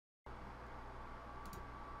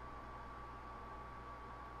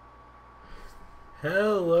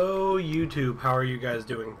Hello YouTube, how are you guys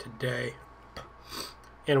doing today?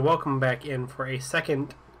 And welcome back in for a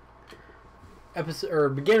second episode,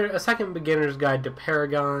 or a second beginner's guide to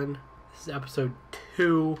Paragon. This is episode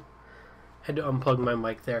 2. Had to unplug my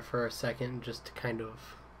mic there for a second just to kind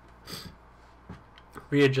of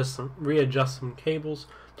readjust some cables.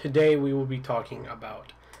 Today we will be talking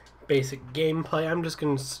about basic gameplay. I'm just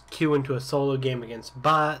going to queue into a solo game against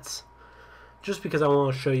bots, just because I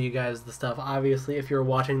want to show you guys the stuff. Obviously, if you're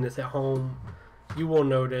watching this at home, you will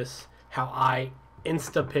notice how I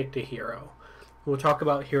insta-picked a hero. We'll talk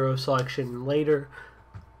about hero selection later.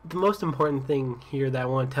 The most important thing here that I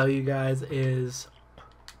want to tell you guys is,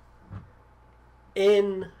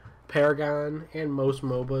 in Paragon and most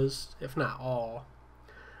MOBAs, if not all,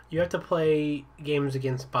 you have to play games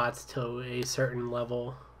against bots to a certain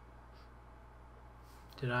level.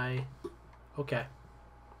 Did I? Okay.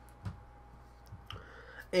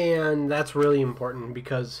 And that's really important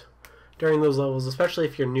because during those levels, especially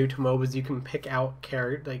if you're new to MOBAs, you can pick out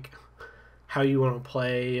how you want to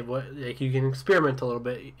play. You can experiment a little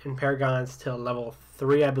bit. In Paragon, it's till level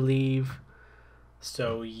 3, I believe.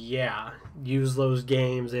 So yeah, use those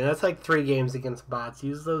games, and that's like 3 games against bots.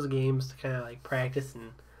 Use those games to kind of like practice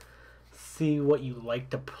and see what you like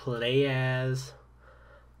to play as,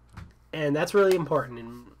 and that's really important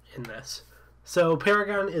in this. So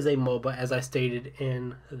Paragon is a MOBA, as I stated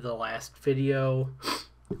in the last video.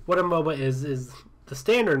 What a MOBA is the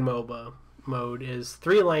standard MOBA mode is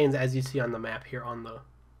 3 lanes, as you see on the map here on the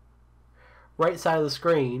right side of the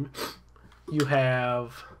screen. You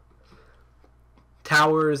have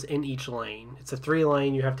towers in each lane. It's a 3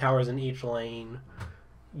 lane, you have towers in each lane.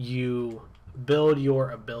 You build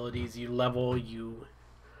your abilities, you level, you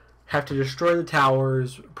have to destroy the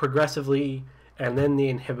towers progressively, and then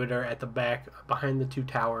the inhibitor at the back behind the 2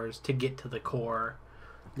 towers to get to the core,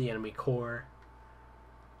 the enemy core.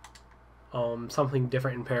 Something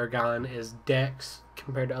different in Paragon is decks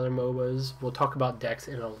compared to other MOBAs. We'll talk about decks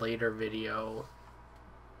in a later video.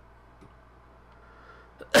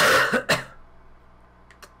 This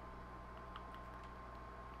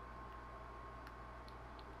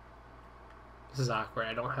is awkward.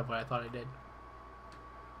 I don't have what I thought I did.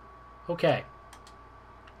 Okay.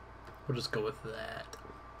 We'll just go with that.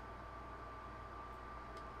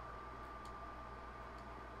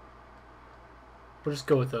 We'll just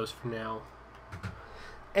go with those for now.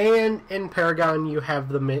 And in Paragon, you have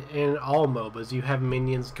in all MOBAs, you have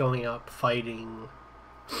minions going up, fighting,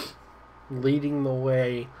 leading the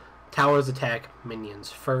way. Towers attack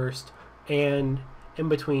minions first, and in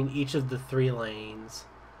between each of the 3 lanes,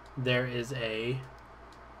 there is a.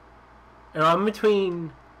 And on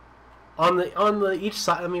the each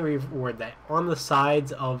side, let me reword that. On the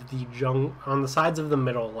sides of the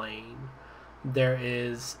middle lane, there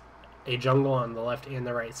is a jungle on the left and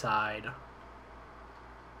the right side.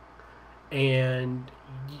 And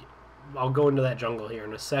I'll go into that jungle here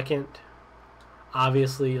in a second.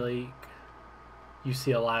 Obviously, like, you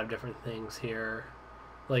see a lot of different things here.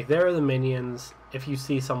 Like, there are the minions. If you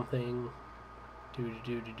see something,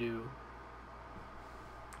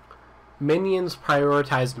 minions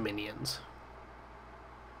prioritize minions.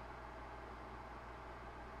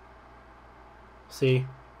 See?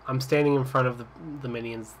 I'm standing in front of the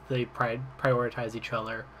minions. They prioritize each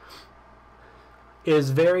other. It is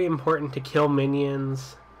very important to kill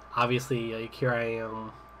minions. Obviously, like, here I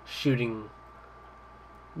am shooting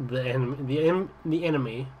the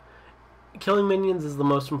enemy. Killing minions is the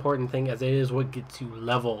most important thing, as it is what gets you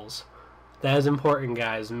levels. That is important,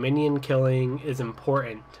 guys. Minion killing is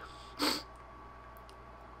important.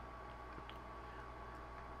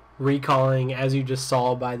 Recalling, as you just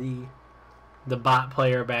saw by the bot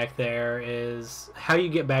player back there, is how you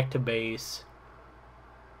get back to base.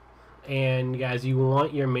 And guys, you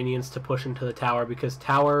want your minions to push into the tower, because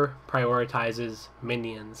tower prioritizes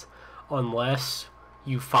minions unless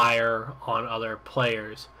you fire on other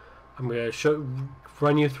players. I'm going to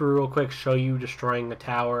run you through real quick, show you destroying the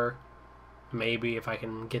tower. Maybe if I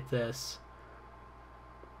can get this.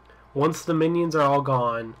 Once the minions are all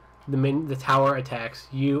gone, the tower attacks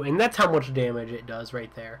you, and that's how much damage it does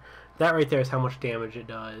right there. That right there is how much damage it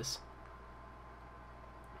does.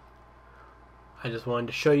 I just wanted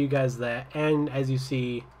to show you guys that, and as you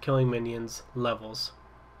see, killing minions levels.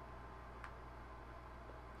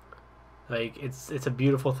 Like, it's a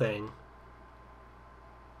beautiful thing.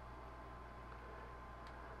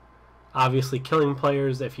 Obviously, killing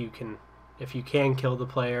players, if you can kill the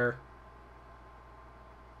player.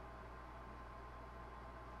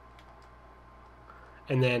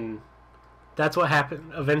 And then that's what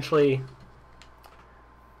happened. Eventually,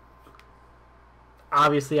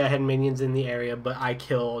 obviously I had minions in the area, but I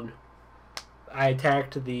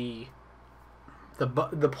attacked the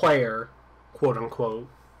player, quote unquote,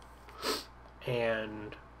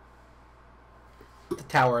 and the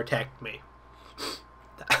tower attacked me.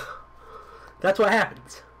 That's what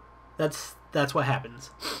happens. That's what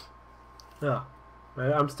happens. Oh,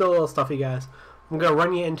 I'm still a little stuffy, guys. I'm gonna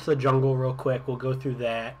run you into the jungle real quick. We'll go through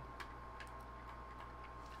that.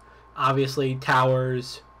 Obviously,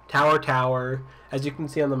 towers, tower. As you can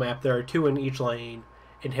see on the map, there are 2 in each lane.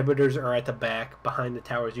 Inhibitors are at the back, behind the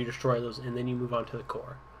towers. You destroy those, and then you move on to the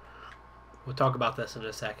core. We'll talk about this in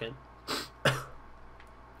a second.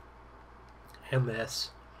 And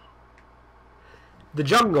this. The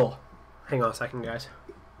jungle. Hang on a second, guys.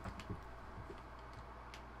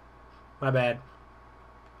 My bad.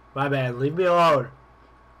 My bad. Leave me alone.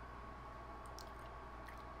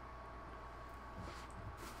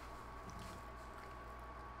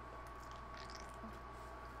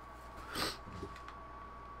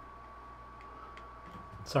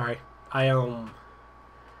 Sorry. I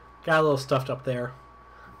got a little stuffed up there.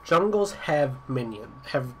 Jungles have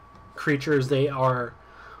creatures. They are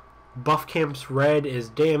buff camps. Red is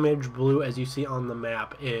damage. Blue, as you see on the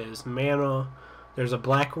map, is mana. There's a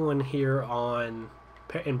black one here in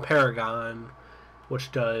Paragon,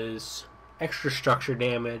 which does extra structure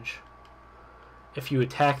damage. If you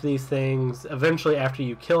attack these things, eventually after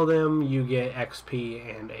you kill them, you get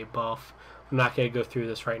XP and a buff. I'm not going to go through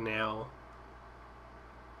this right now.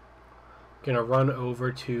 Gonna run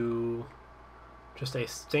over to just a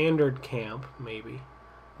standard camp, maybe.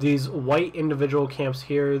 These white individual camps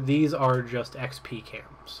here, these are just XP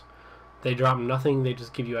camps. They drop nothing, they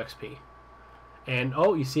just give you XP. And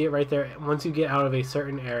oh, you see it right there. Once you get out of a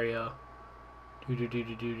certain area, the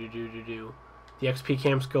XP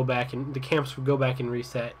camps go back, and the camps will go back and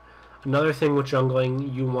reset. Another thing with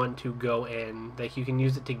jungling, you want to go in, like you can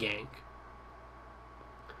use it to gank.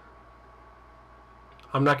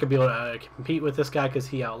 I'm not going to be able to compete with this guy because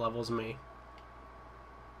he outlevels me.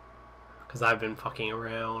 Because I've been fucking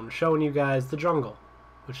around showing you guys the jungle,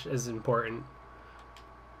 which is important.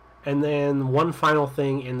 And then one final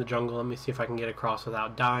thing in the jungle. Let me see if I can get across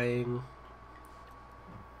without dying.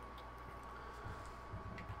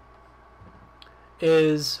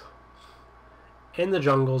 Is in the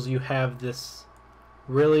jungles you have this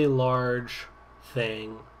really large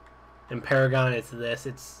thing. In Paragon it's this.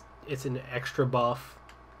 It's an extra buff.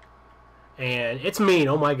 And it's mean,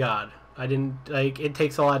 oh my god. It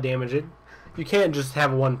takes a lot of damage. You can't just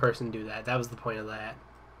have one person do that. That was the point of that.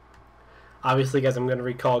 Obviously, guys, I'm going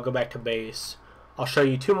to go back to base. I'll show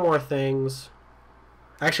you 2 more things.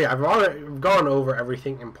 Actually, I've already gone over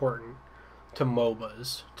everything important to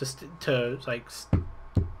MOBAs. Just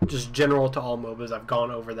general to all MOBAs. I've gone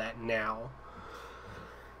over that now.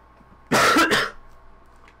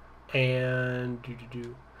 And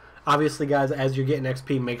obviously, guys, as you're getting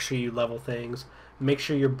XP, make sure you level things. Make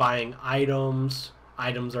sure you're buying items.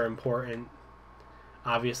 Items are important.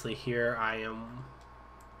 Obviously, here I am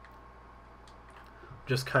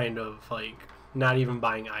just kind of like not even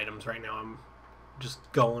buying items right now. I'm just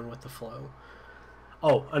going with the flow.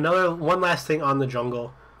 Oh, one last thing on the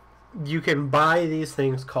jungle. You can buy these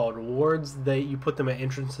things called wards. You put them at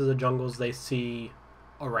entrances of jungles. They see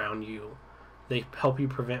around you. They help you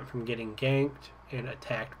prevent from getting ganked and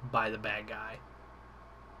attacked by the bad guy.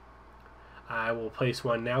 I will place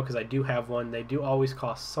one now because I do have one. They do always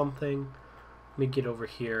cost something. Let me get over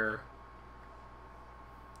here.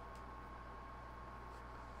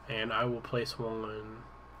 And I will place one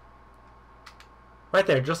right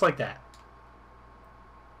there, just like that.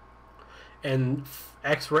 And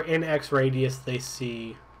in X radius, they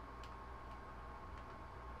see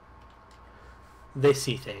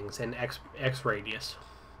things in X radius.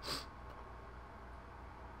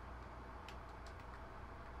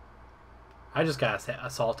 I just got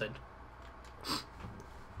assaulted.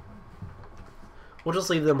 We'll just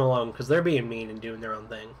leave them alone because they're being mean and doing their own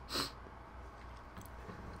thing.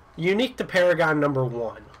 Unique to Paragon number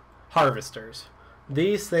 1, Harvesters.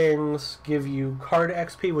 These things give you card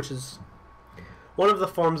XP, which is one of the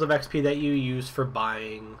forms of XP that you use for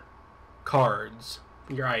buying cards,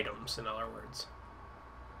 your items, in other words.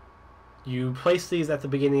 You place these at the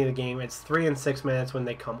beginning of the game. It's 3 and 6 minutes when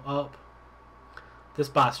they come up. This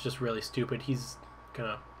bot's just really stupid. He's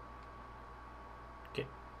gonna get...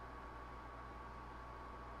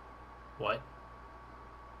 What?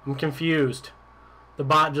 I'm confused. The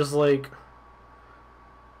bot just like...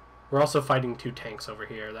 We're also fighting 2 tanks over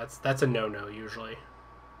here. That's a no-no usually.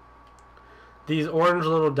 These orange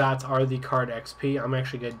little dots are the card XP. I'm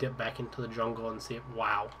actually going to dip back into the jungle and see it.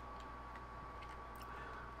 Wow.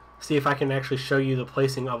 see if I can actually show you the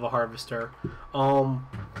placing of a harvester.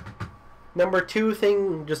 Number 2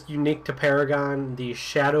 thing, just unique to Paragon, these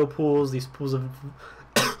shadow pools, these pools of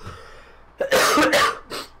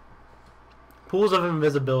pools of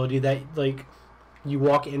invisibility that, like, you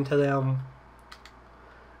walk into them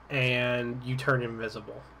and you turn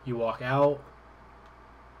invisible. You walk out,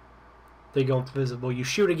 they go invisible. You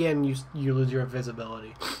shoot again, you lose your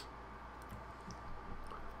invisibility.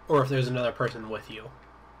 Or if there's another person with you.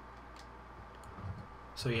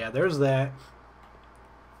 So yeah, there's that.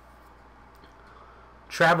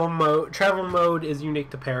 Travel mode is unique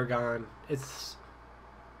to Paragon. It's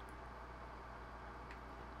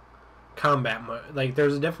combat mode. Like,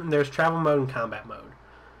 there's travel mode and combat mode.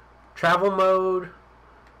 Travel mode,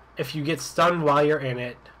 if you get stunned while you're in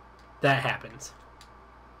it, that happens.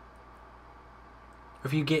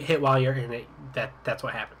 If you get hit while you're in it, that's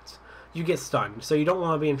what happens. You get stunned, so you don't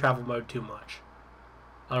want to be in travel mode too much.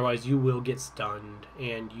 Otherwise, you will get stunned,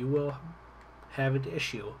 and you will have an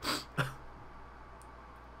issue.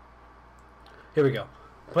 Here we go.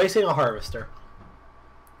 Placing a harvester.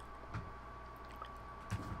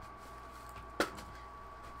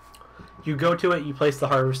 You go to it, you place the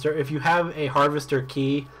harvester. If you have a harvester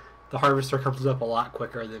key, the harvester comes up a lot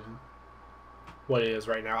quicker than what it is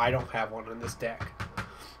right now. I don't have one in this deck.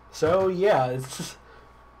 So, yeah, it's just...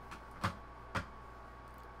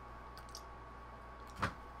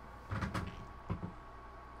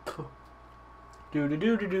 Do do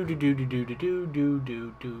do do do do do do do do do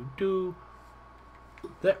do do do.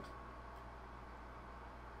 There.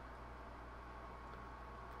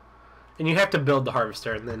 And you have to build the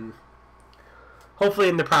harvester, and then hopefully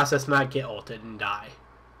in the process not get ulted and die,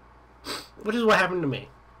 which is what happened to me.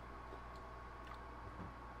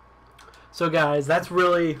 So guys, that's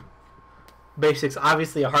really basics.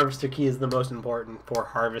 Obviously, a harvester key is the most important for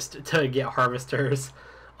to get harvesters.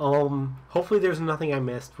 Hopefully there's nothing I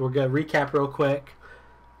missed. We're gonna recap real quick.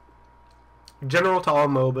 General to all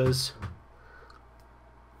MOBAs.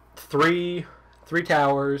 Three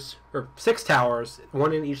towers, or 6 towers,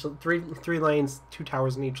 one in each, three lanes, 2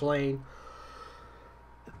 towers in each lane.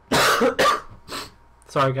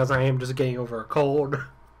 Sorry guys, I am just getting over a cold.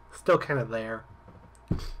 Still kind of there.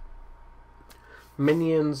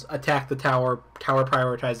 Minions attack the tower. Tower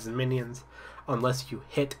prioritizes minions unless you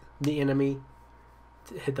hit the enemy.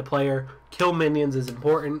 Hit the player. Kill minions is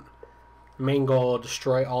important. Main goal: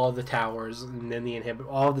 destroy all of the towers, and then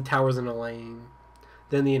all of the towers in a lane.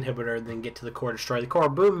 Then the inhibitor. Then get to the core. Destroy the core.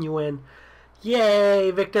 Boom! You win.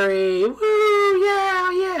 Yay! Victory! Woo!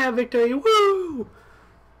 Yeah! Victory! Woo!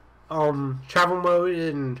 Travel mode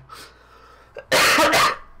and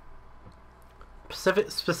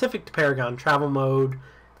specific to Paragon. Travel mode.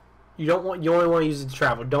 You only want to use it to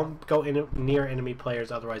travel. Don't go near enemy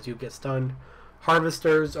players, otherwise you get stunned.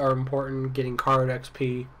 Harvesters are important, getting card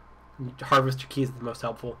XP. Harvester key is the most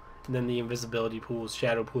helpful. And then the invisibility pools,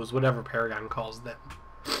 shadow pools, whatever Paragon calls them.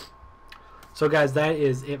 So guys, that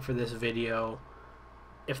is it for this video.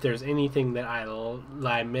 If there's anything that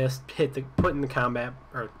I missed, put in the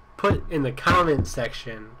comment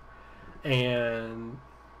section. And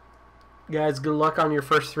guys, good luck on your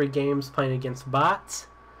first 3 games playing against bots.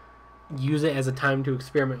 Use it as a time to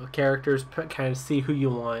experiment with characters, kind of see who you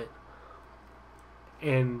want.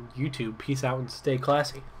 And YouTube, peace out and stay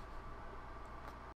classy.